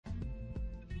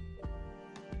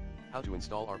How to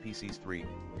install RPCS3,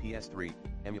 PS3,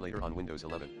 emulator on Windows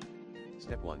 11.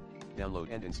 Step 1. Download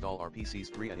and install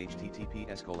RPCS3 at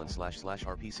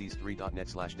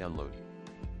https://rpcs3.net/download.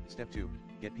 Step 2.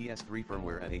 Get PS3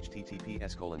 firmware at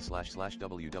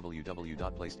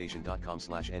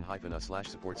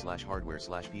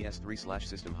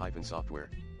https://www.playstation.com/n-us/support/hardware/ps3/system-software.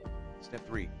 Step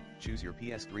 3. Choose your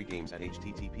PS3 games at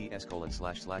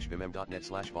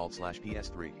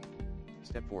https://vmm.net/vault/ps3.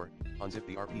 Step 4. Unzip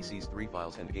the RPCS3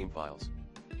 files and game files.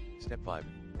 Step 5.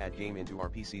 Add game into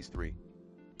RPCS3.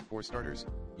 For starters,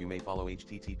 you may follow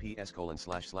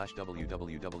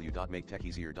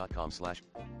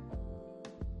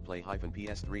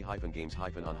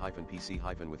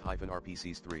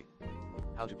https://www.make-techies.com/play-ps3-games-on-PC-with-RPCS3.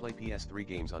 How to play PS3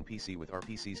 games on PC with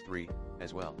RPCS3,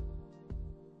 as well.